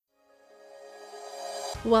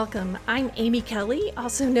Welcome. I'm Amy Kelly,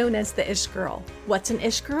 also known as the Ish Girl. What's an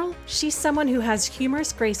Ish Girl? She's someone who has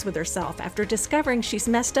humorous grace with herself after discovering she's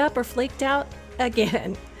messed up or flaked out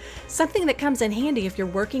again. Something that comes in handy if you're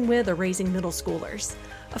working with or raising middle schoolers.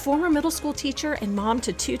 A former middle school teacher and mom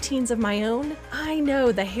to two teens of my own, I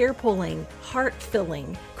know the hair-pulling,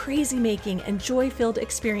 heart-filling, crazy-making, and joy-filled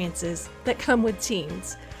experiences that come with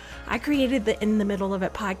teens. I created the In the Middle of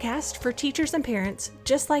It podcast for teachers and parents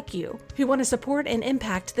just like you who want to support and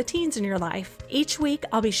impact the teens in your life. Each week,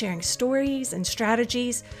 I'll be sharing stories and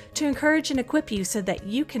strategies to encourage and equip you so that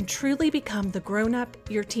you can truly become the grown-up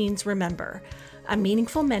your teens remember, a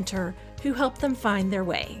meaningful mentor who helped them find their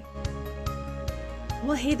way.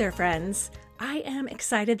 Well, hey there, friends. I am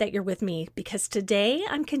excited that you're with me because today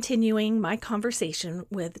I'm continuing my conversation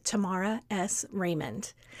with Tamara S.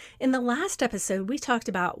 Raymond. In the last episode, we talked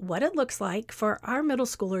about what it looks like for our middle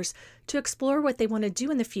schoolers to explore what they want to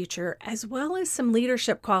do in the future, as well as some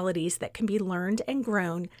leadership qualities that can be learned and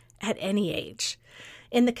grown at any age.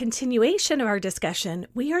 In the continuation of our discussion,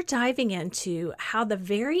 we are diving into how the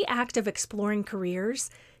very act of exploring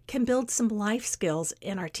careers can build some life skills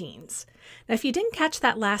in our teens. Now, if you didn't catch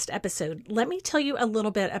that last episode, let me tell you a little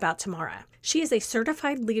bit about Tamara. She is a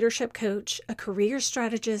certified leadership coach, a career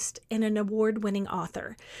strategist, and an award-winning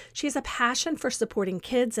author. She has a passion for supporting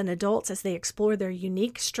kids and adults as they explore their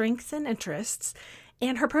unique strengths and interests,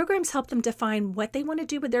 and her programs help them define what they want to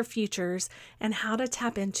do with their futures and how to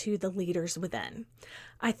tap into the leaders within.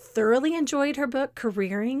 I thoroughly enjoyed her book,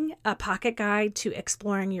 Careering, a pocket guide to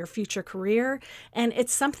exploring your future career. And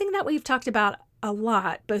it's something that we've talked about a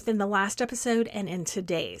lot, both in the last episode and in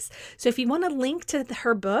today's. So if you want a link to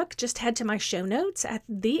her book, just head to my show notes at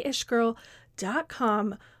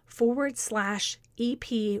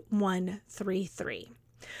theishgirl.com/EP133.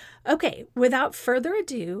 Okay, without further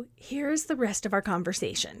ado, here's the rest of our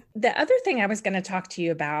conversation. The other thing I was going to talk to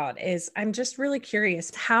you about is I'm just really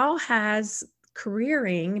curious, how has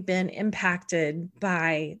careering been impacted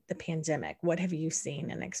by the pandemic? What have you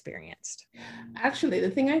seen and experienced? Actually,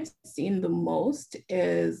 the thing I've seen the most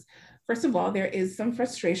is, first of all, there is some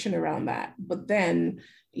frustration around that. But then,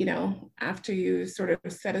 after you sort of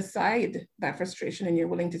set aside that frustration and you're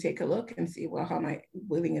willing to take a look and see, well, how am I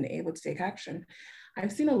willing and able to take action?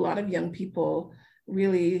 I've seen a lot of young people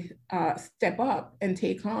really step up and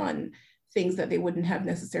take on things that they wouldn't have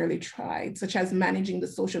necessarily tried, such as managing the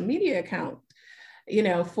social media account,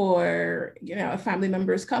 for, a family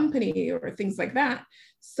member's company or things like that.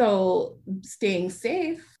 So staying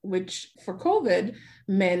safe, which for COVID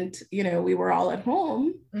meant, we were all at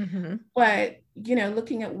home, but,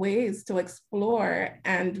 looking at ways to explore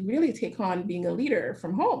and really take on being a leader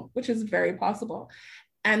from home, which is very possible.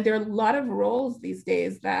 And there are a lot of roles these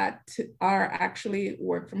days that are actually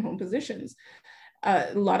work from home positions.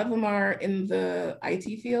 A lot of them are in the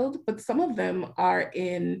IT field, but some of them are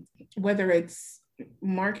in, whether it's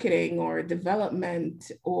marketing or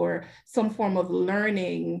development or some form of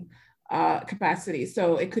learning capacity.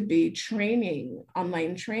 So it could be training,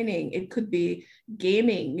 online training. It could be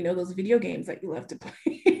gaming, those video games that you love to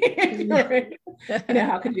play.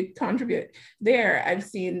 How could you contribute there? I've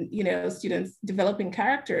seen, students developing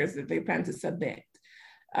characters that they plan to submit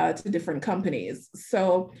to different companies.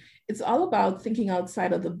 So it's all about thinking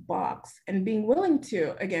outside of the box and being willing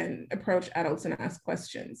to, again, approach adults and ask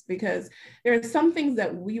questions, because there are some things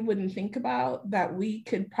that we wouldn't think about that we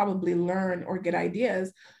could probably learn or get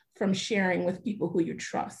ideas from sharing with people who you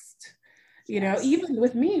trust. Yes. Even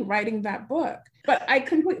with me writing that book. But I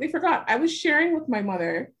completely forgot. I was sharing with my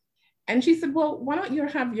mother, and she said, well, why don't you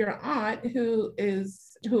have your aunt who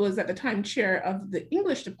was at the time chair of the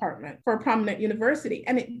English department for a prominent university.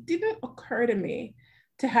 And it didn't occur to me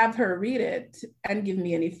to have her read it and give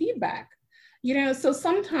me any feedback. So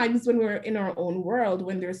sometimes when we're in our own world,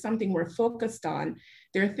 when there's something we're focused on,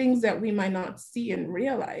 there are things that we might not see and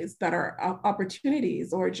realize that are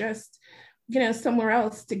opportunities, or just, somewhere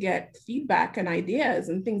else to get feedback and ideas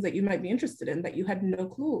and things that you might be interested in that you had no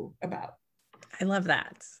clue about. I love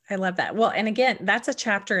that. I love that. Well, and again, that's a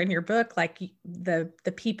chapter in your book, like the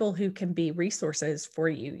people who can be resources for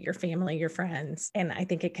you, your family, your friends. And I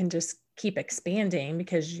think it can just keep expanding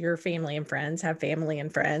because your family and friends have family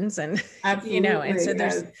and friends. And, Absolutely, and so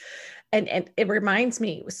there's, and it reminds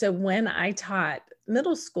me, so when I taught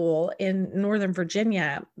middle school in Northern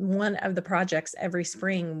Virginia, one of the projects every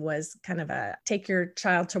spring was kind of a take your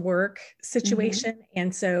child to work situation.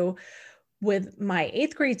 And so with my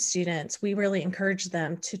 8th grade students, we really encouraged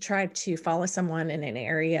them to try to follow someone in an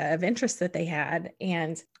area of interest that they had.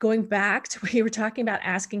 And going back to what you were talking about,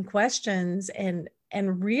 asking questions and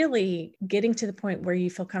and really getting to the point where you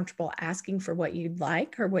feel comfortable asking for what you'd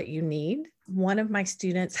like or what you need. One of my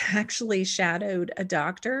students actually shadowed a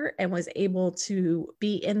doctor and was able to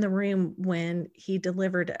be in the room when he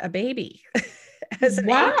delivered a baby as an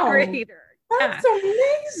eighth Wow. grader. That's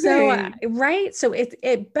So, amazing. right. So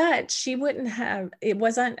but she wouldn't have, it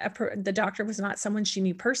wasn't the doctor was not someone she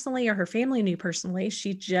knew personally or her family knew personally.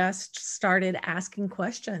 She just started asking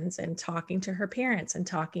questions and talking to her parents and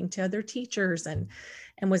talking to other teachers and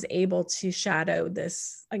was able to shadow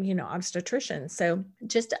this, obstetrician. So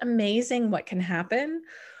just amazing what can happen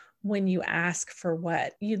when you ask for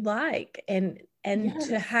what you'd like. And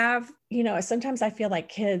to Yes. have, sometimes I feel like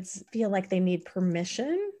kids feel like they need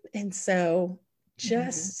permission. And so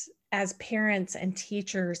just as parents and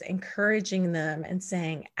teachers encouraging them and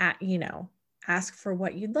saying, ask for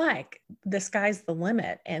what you'd like. The sky's the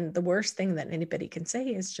limit. And the worst thing that anybody can say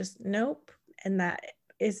is just nope. And that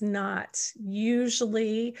is not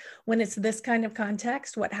usually, when it's this kind of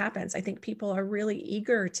context, what happens. I think people are really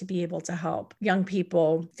eager to be able to help young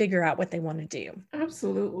people figure out what they want to do.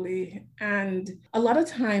 Absolutely. And a lot of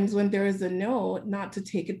times when there is a no, not to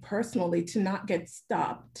take it personally, to not get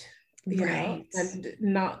stopped, Right. and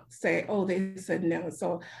not say, oh, they said no,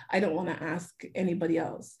 so I don't want to ask anybody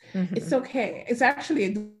else. Mm-hmm. It's okay. It's actually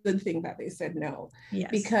a good thing that they said no, Yes.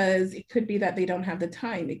 Because it could be that they don't have the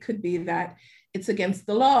time. It could be that it's against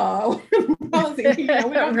the law. We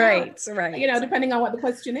don't know. Right. Depending on what the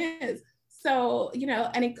question is. So,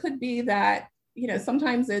 and it could be that,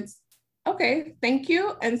 sometimes it's, okay, thank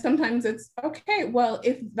you. And sometimes it's, okay, well,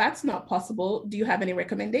 if that's not possible, do you have any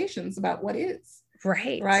recommendations about what is?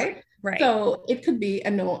 Right. Right. So it could be a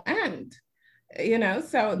no and,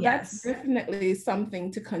 so that's definitely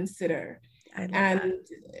something to consider. And,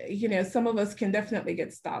 some of us can definitely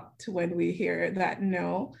get stopped when we hear that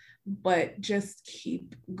no, but just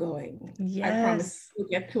keep going. Yes. I promise you'll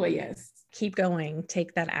get to a yes. Keep going,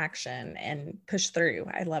 take that action and push through.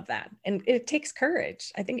 I love that. And it takes courage.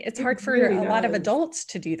 I think it's hard for a lot of adults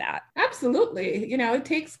to do that. Absolutely. It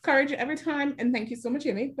takes courage every time. And thank you so much,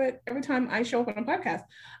 Amy. But every time I show up on a podcast,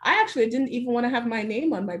 I actually didn't even want to have my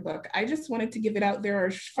name on my book. I just wanted to give it out there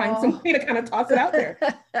or find some way to kind of toss it out there.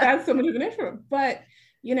 That's so much of an intro. But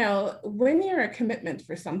when you're a commitment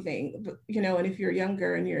for something, and if you're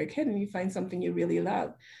younger and you're a kid and you find something you really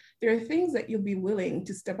love, there are things that you'll be willing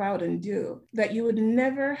to step out and do that you would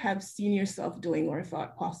never have seen yourself doing or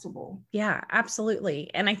thought possible. Yeah,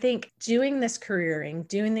 absolutely. And I think doing this careering,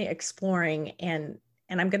 doing the exploring, and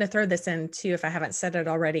I'm going to throw this in too, if I haven't said it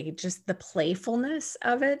already, just the playfulness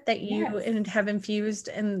of it that you have infused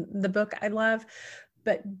in the book, I love.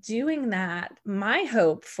 But doing that, my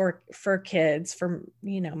hope for kids, for,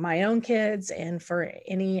 my own kids and for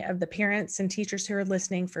any of the parents and teachers who are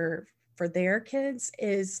listening for their kids,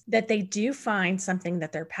 is that they do find something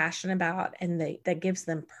that they're passionate about and that gives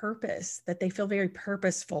them purpose, that they feel very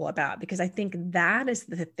purposeful about. Because I think that is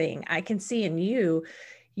the thing I can see in you.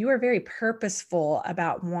 You are very purposeful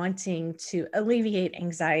about wanting to alleviate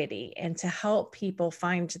anxiety and to help people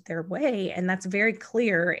find their way. And that's very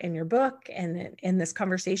clear in your book and in this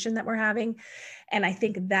conversation that we're having. And I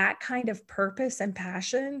think that kind of purpose and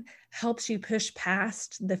passion helps you push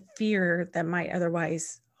past the fear that might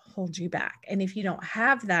otherwise hold you back. And if you don't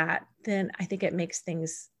have that, then I think it makes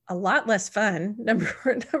things a lot less fun, number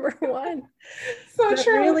one. So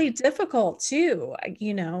true. Really difficult too,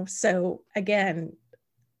 So again,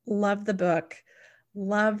 love the book.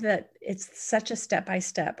 Love that it's such a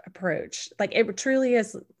step-by-step approach. Like it truly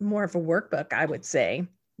is more of a workbook, I would say.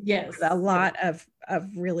 Yes. A lot of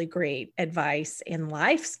really great advice and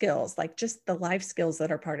life skills, like just the life skills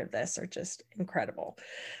that are part of this are just incredible.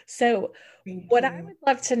 So what I would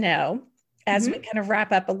love to know as we kind of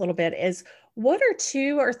wrap up a little bit is, what are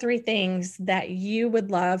 2 or 3 things that you would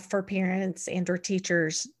love for parents and or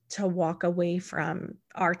teachers to walk away from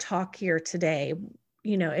our talk here today?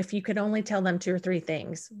 If you could only tell them 2 or 3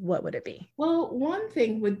 things, what would it be? Well, one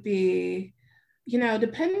thing would be,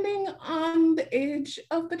 depending on the age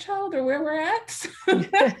of the child or where we're at,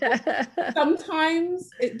 sometimes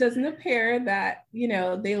it doesn't appear that,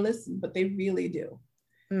 they listen, but they really do.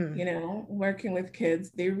 Working with kids,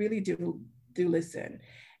 they really do listen.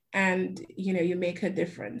 And, you make a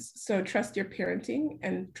difference. So trust your parenting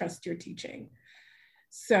and trust your teaching.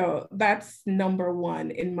 So that's number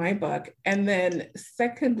 1 in my book. And then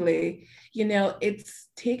secondly, it's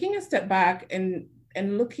taking a step back and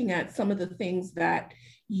looking at some of the things that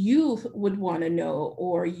you would want to know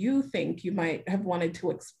or you think you might have wanted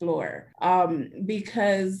to explore.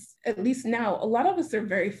 Because at least now, a lot of us are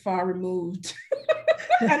very far removed.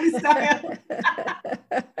 At least I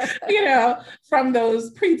am, from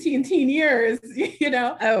those preteen teen years,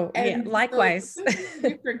 Oh, and yeah, likewise. So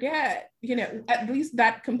we forget, at least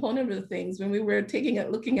that component of the things when we were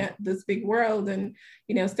looking at this big world and,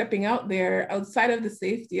 stepping out there outside of the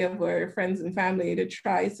safety of our friends and family to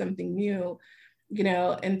try something new,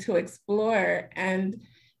 and to explore. And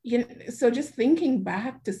so just thinking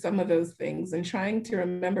back to some of those things and trying to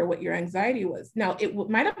remember what your anxiety was. Now, it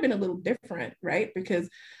might have been a little different, right? Because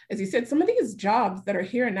as you said, some of these jobs that are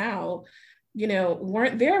here now,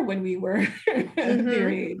 weren't there when we were their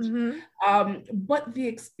age. But the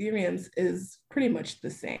experience is pretty much the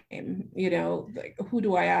same, like, who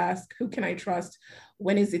do I ask? Who can I trust?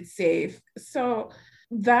 When is it safe? So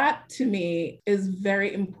that to me is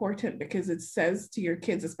very important because it says to your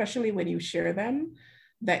kids, especially when you share them,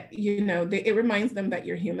 that, it reminds them that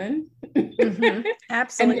you're human.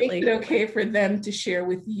 Absolutely. And makes it okay for them to share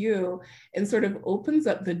with you and sort of opens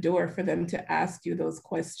up the door for them to ask you those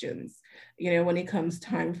questions, when it comes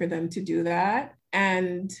time for them to do that.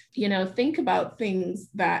 And, think about things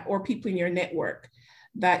or people in your network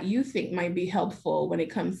that you think might be helpful when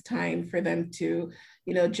it comes time for them to,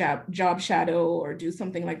 job shadow or do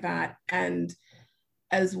something like that. And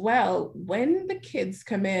as well, when the kids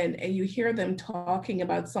come in and you hear them talking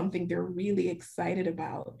about something they're really excited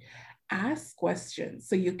about, ask questions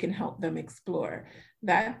so you can help them explore.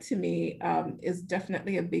 That to me is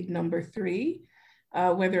definitely a big number 3.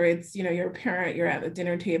 Whether it's, you're a parent, you're at the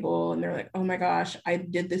dinner table and they're like, oh my gosh, I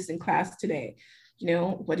did this in class today.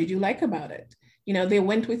 What did you like about it? They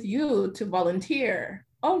went with you to volunteer.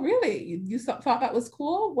 Oh, really? You thought that was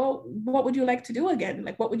cool? Well, what would you like to do again?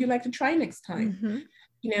 Like, what would you like to try next time?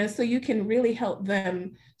 So you can really help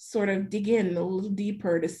them sort of dig in a little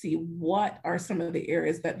deeper to see what are some of the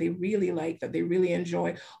areas that they really like, that they really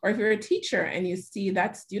enjoy. Or if you're a teacher and you see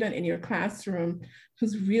that student in your classroom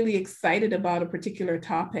who's really excited about a particular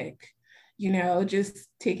topic, just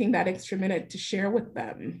taking that extra minute to share with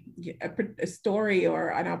them a story or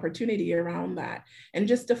an opportunity around that, and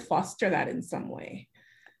just to foster that in some way.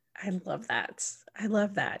 I love that. I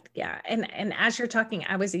love that. Yeah. And as you're talking,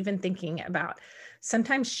 I was even thinking about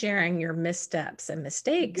sometimes sharing your missteps and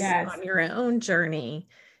mistakes on your own journey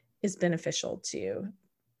is beneficial to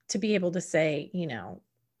be able to say,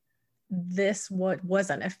 this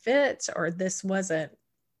wasn't a fit, or this wasn't,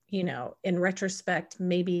 in retrospect,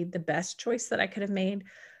 maybe the best choice that I could have made,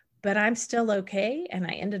 but I'm still okay. And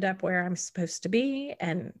I ended up where I'm supposed to be.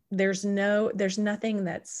 And there's nothing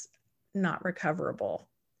that's not recoverable.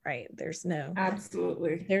 Right.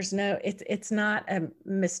 Absolutely. It's not a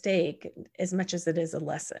mistake as much as it is a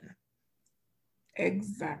lesson.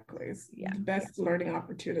 Exactly. It's the best learning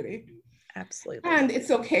opportunity. Absolutely. And it's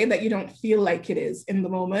okay that you don't feel like it is in the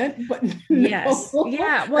moment, but yes.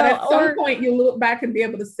 Yeah. Well, at some point you look back and be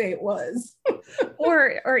able to say it was.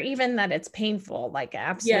 or even that it's painful, like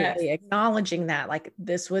absolutely acknowledging that, like,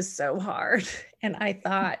 this was so hard and I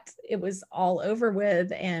thought it was all over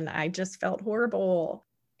with and I just felt horrible.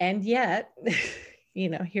 And yet,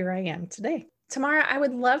 here I am today. Tamara, I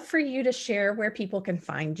would love for you to share where people can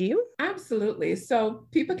find you. Absolutely. So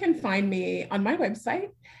people can find me on my website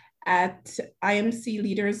at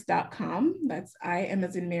imcleaders.com. That's I am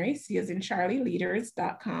as in Mary, C as in Charlie,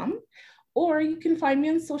 leaders.com. Or you can find me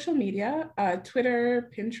on social media, Twitter,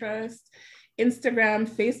 Pinterest, Instagram,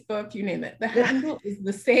 Facebook, you name it. The handle is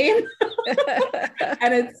the same.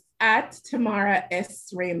 And it's at Tamara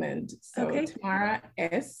S. Raymond. So Tamara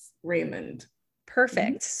S. Raymond.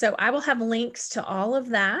 Perfect. So I will have links to all of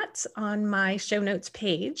that on my show notes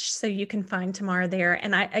page, so you can find Tamara there.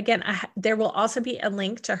 And there will also be a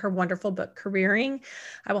link to her wonderful book, Careering.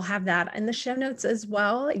 I will have that in the show notes as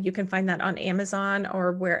well. You can find that on Amazon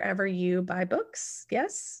or wherever you buy books.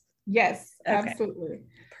 Yes? Yes, absolutely.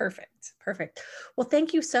 Perfect. Well,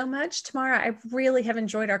 thank you so much, Tamara. I really have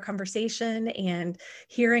enjoyed our conversation and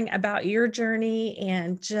hearing about your journey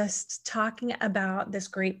and just talking about this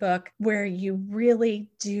great book where you really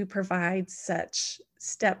do provide such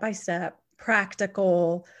step-by-step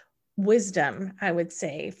practical wisdom, I would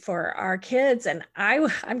say, for our kids. And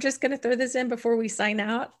I'm just going to throw this in before we sign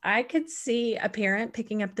out. I could see a parent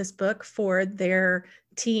picking up this book for their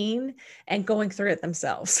teen and going through it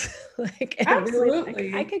themselves. Absolutely.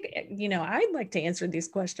 Really, I could, I'd like to answer these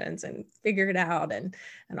questions and figure it out and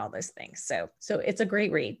all those things. So it's a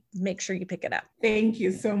great read. Make sure you pick it up. Thank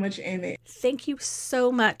you so much, Amy. Thank you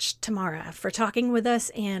so much, Tamara, for talking with us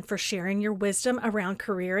and for sharing your wisdom around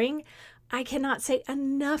careering. I cannot say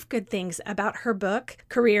enough good things about her book,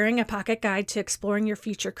 Careering: A Pocket Guide to Exploring Your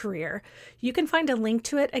Future Career. You can find a link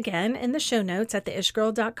to it again in the show notes at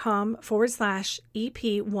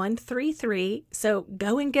theishgirl.com/EP133. So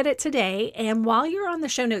go and get it today. And while you're on the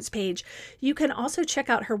show notes page, you can also check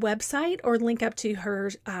out her website or link up to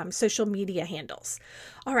her social media handles.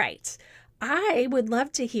 All right. I would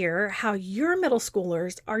love to hear how your middle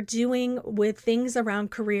schoolers are doing with things around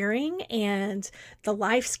careering and the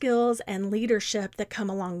life skills and leadership that come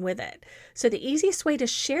along with it. So the easiest way to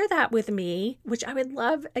share that with me, which I would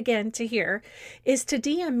love again to hear, is to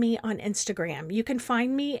DM me on Instagram. You can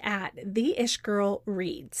find me at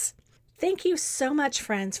theishgirlreads. Thank you so much,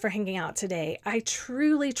 friends, for hanging out today. I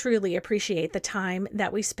truly, truly appreciate the time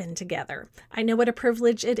that we spend together. I know what a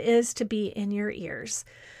privilege it is to be in your ears.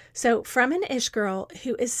 So from an Ish girl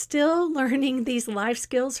who is still learning these life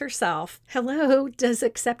skills herself, hello, does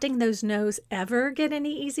accepting those no's ever get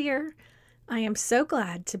any easier? I am so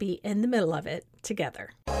glad to be in the middle of it together.